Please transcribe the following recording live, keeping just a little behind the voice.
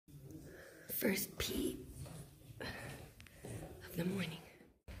first pee of the morning.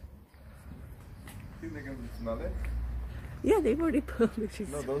 Think they can smell it? Yeah, they've already pooped.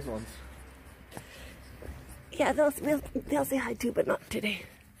 No, those ones. Yeah, they'll say hi too, but not today.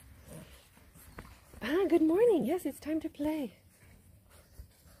 Ah, good morning. Yes, it's time to play.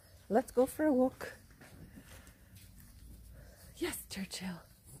 Let's go for a walk. Yes, Churchill.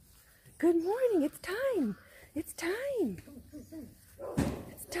 Good morning. It's time. It's time.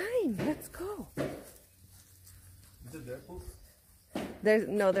 It's time. Let's go. Is it their poop?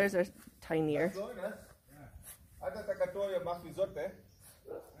 Theirs are tinier.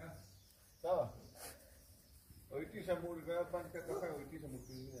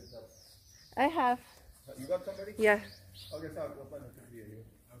 I have. You got somebody? Yeah. Okay, so I'll open it here.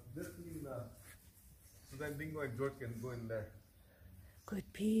 This means so then Bingo and George can go in there. Good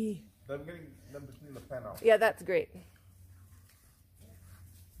pee. I'm getting them between the pen out. Yeah, that's great.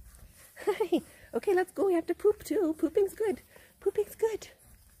 Hi. Okay, let's go. We have to poop too. Pooping's good. Pooping's good.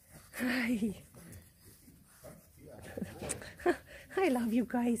 Hi. I love you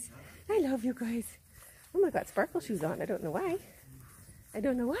guys. I love you guys. Oh my God, sparkle shoes on. I don't know why. I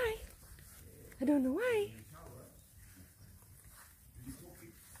don't know why. I don't know why.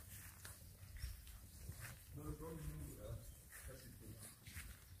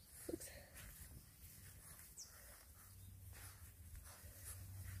 Oops.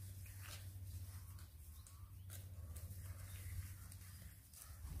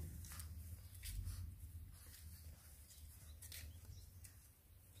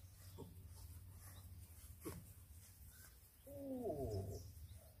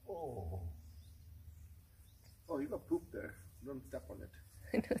 Oh, you got poop there. Don't step on it.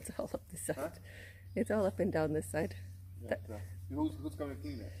 I know it's all up this side. Huh? It's all up and down this side. Yeah, who's going to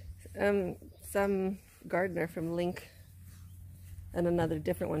clean it? Some gardener from Link, and another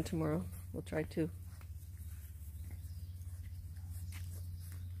different one tomorrow. We'll try two.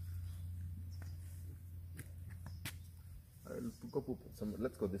 Go poop.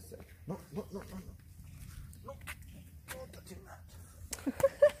 Let's go this side. No. No touching that.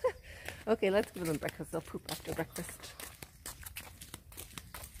 Okay, let's give them breakfast. They'll poop after breakfast.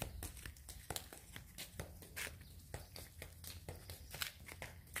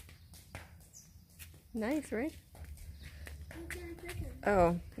 Nice, right?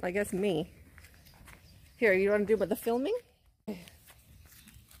 Oh, I guess me. Here, you want to do about the filming?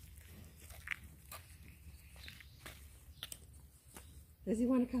 Does he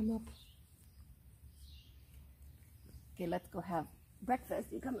want to come up? Okay, let's go have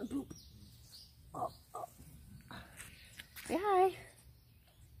breakfast. You come and poop. Oh. Say hi.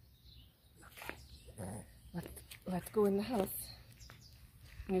 Okay. Let's go in the house.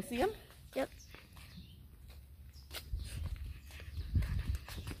 Can you see him? Yep.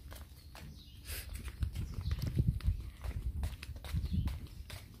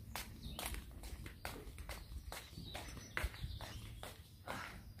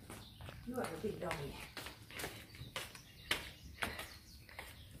 You are a big doggy.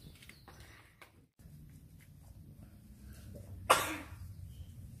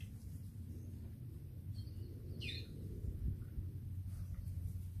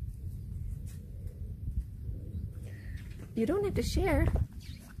 You don't have to share.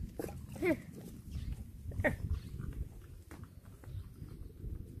 Here. There.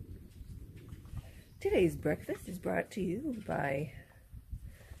 Today's breakfast is brought to you by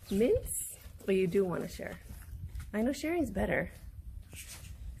Mince. But you do want to share. I know sharing's better.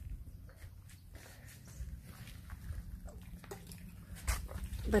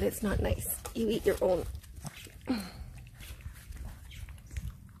 But it's not nice. You eat your own.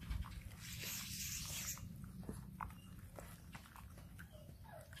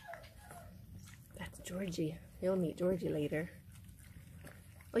 Georgie. You'll meet Georgie later.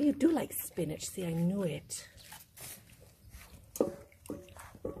 Oh, you do like spinach. See, I knew it.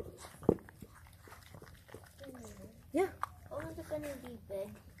 Yeah. When is it going to be big?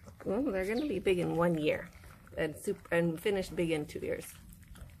 Well, they're going to be big in 1 year. And finished big in 2 years.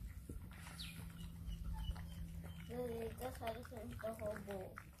 They just had to finish the whole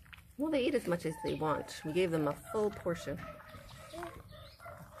bowl. Well, they eat as much as they want. We gave them a full portion. Yeah.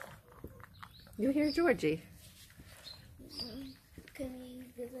 You hear Georgie? Can we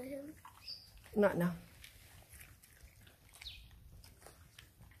visit him? Not now.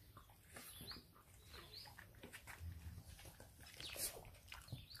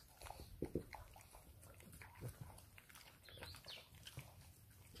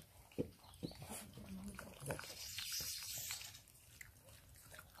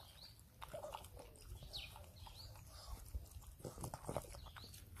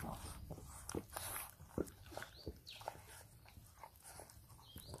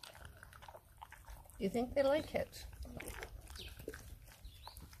 You think they like it?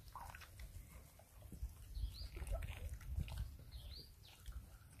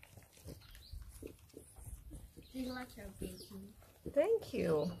 They like your baby. Thank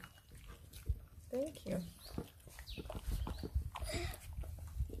you. Thank you.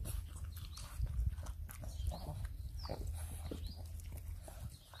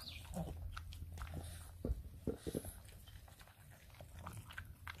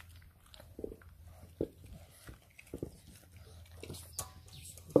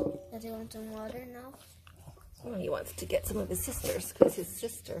 Does he want some water now? Well, he wants to get some of his sister's because his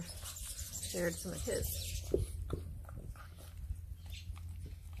sister shared some of his.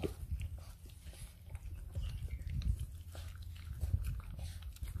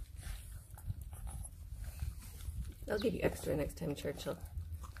 I'll give you extra next time, Churchill.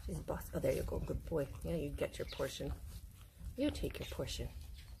 She's a boss. Oh, there you go. Good boy. Yeah, you get your portion. You take your portion.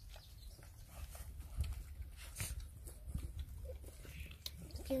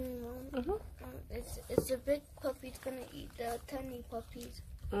 Give me one. It's the big puppies gonna eat the tiny puppies.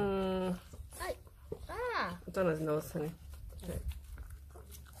 It's on his nose, honey. Right.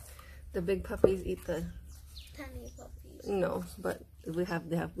 The big puppies eat the Tiny puppies. no, but we have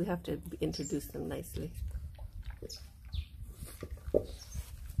to introduce them nicely.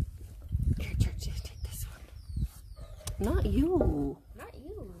 Here, Churchill, take this one. Not you. Not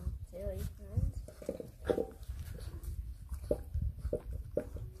you, silly friends.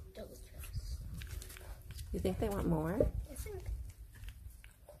 Double trust. You think they want more? I think.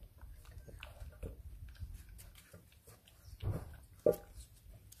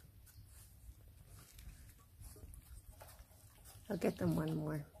 I'll get them one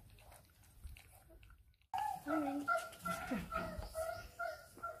more. Coming.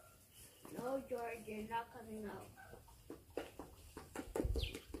 No, George, you're not coming out.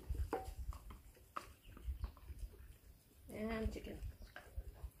 And chicken.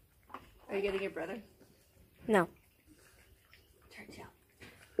 Are you getting your brother? No. Churchill.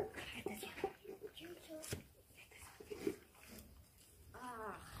 Get this one.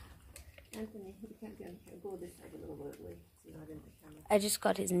 Anthony, you can't get him here. Go this side a little bit away. So you're not in the camera. I just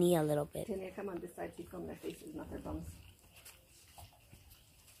got his knee a little bit. Tanya, come on this side. She filmed their faces, not their bums.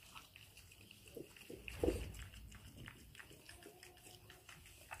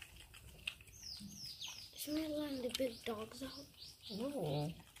 Should we let the big dogs out? No.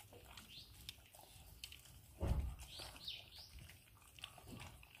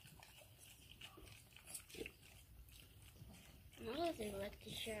 Now they like to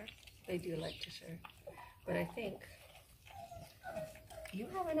share. They do like to share. But I think you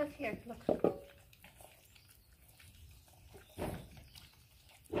have enough here. Look.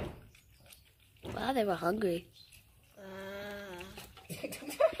 Wow, they were hungry. Here,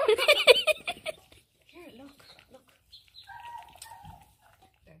 look.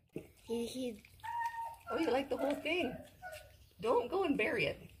 There. He Oh, you like the whole thing. Don't go and bury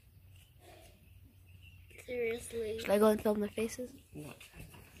it. seriously. Should I go and film their faces? No.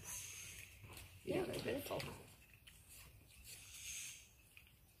 Yeah, they're beautiful.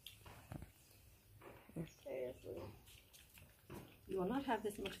 Seriously. You will not have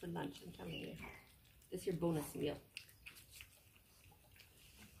this much for lunch, I'm telling you. This is your bonus meal.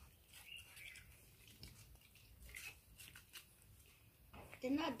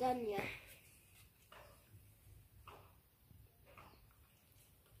 They're not done yet.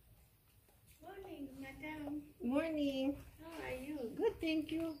 Morning, madam. Morning. How are you? Good,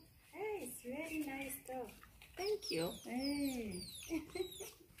 thank you. Hey, it's very nice stuff. Thank you. Hey.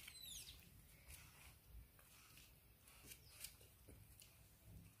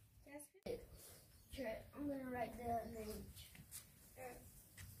 That's good. Sure, I'm gonna write the name.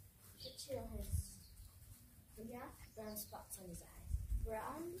 Picture his. Yeah, brown spots on his eyes.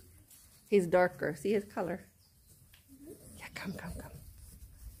 Brown. He's darker. See his color? Yeah, come.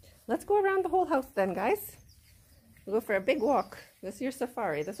 Let's go around the whole house then, guys. We'll go for a big walk. This is your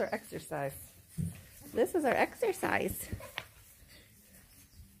safari. This is our exercise. This is our exercise.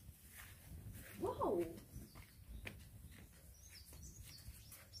 Whoa.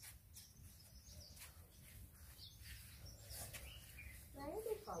 Why are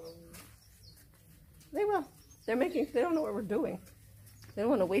they following me? They will. They don't know what we're doing. They don't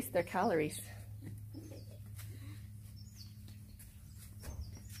want to waste their calories.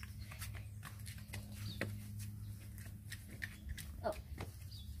 Oh.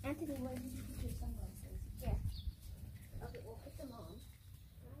 Anthony, where did you put your sunglasses? Yeah. Okay, we'll put them on.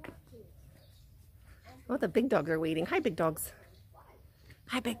 I want to. Oh, the big dogs are waiting. Hi, big dogs.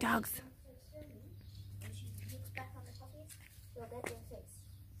 Hi, big dogs. When she looks back on the puppies, she'll get their face.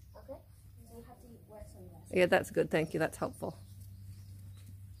 Okay? So you have to wear Yeah, that's good. Thank you. That's helpful.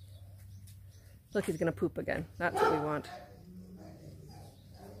 Look, he's going to poop again. That's what we want.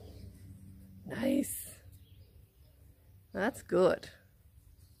 Nice. That's good.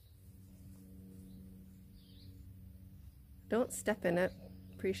 Don't step in it.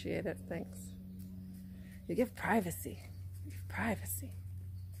 Appreciate it. Thanks. You give privacy. You give privacy.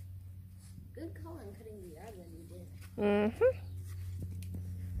 Good call on cutting the yard when you did. Mm-hmm.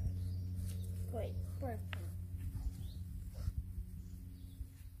 Great. Perfect.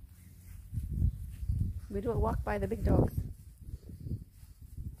 We do a walk by the big dogs.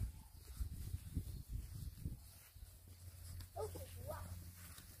 Oh, wow.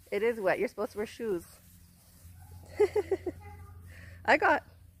 It is wet. You're supposed to wear shoes. I got.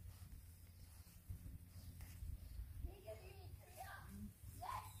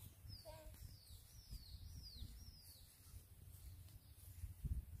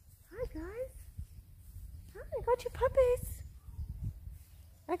 Hi guys. Hi, I got you puppies.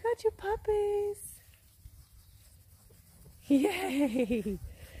 I got you puppies. Yay!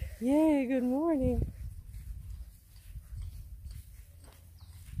 Yay, good morning.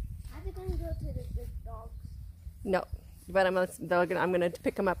 Are they going to go to the big dogs? No, but I'm gonna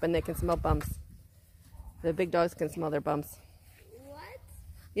pick them up and they can smell bums. The big dogs can smell their bums. What?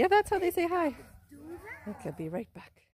 Yeah, that's how they say hi. Do that? Okay, be right back.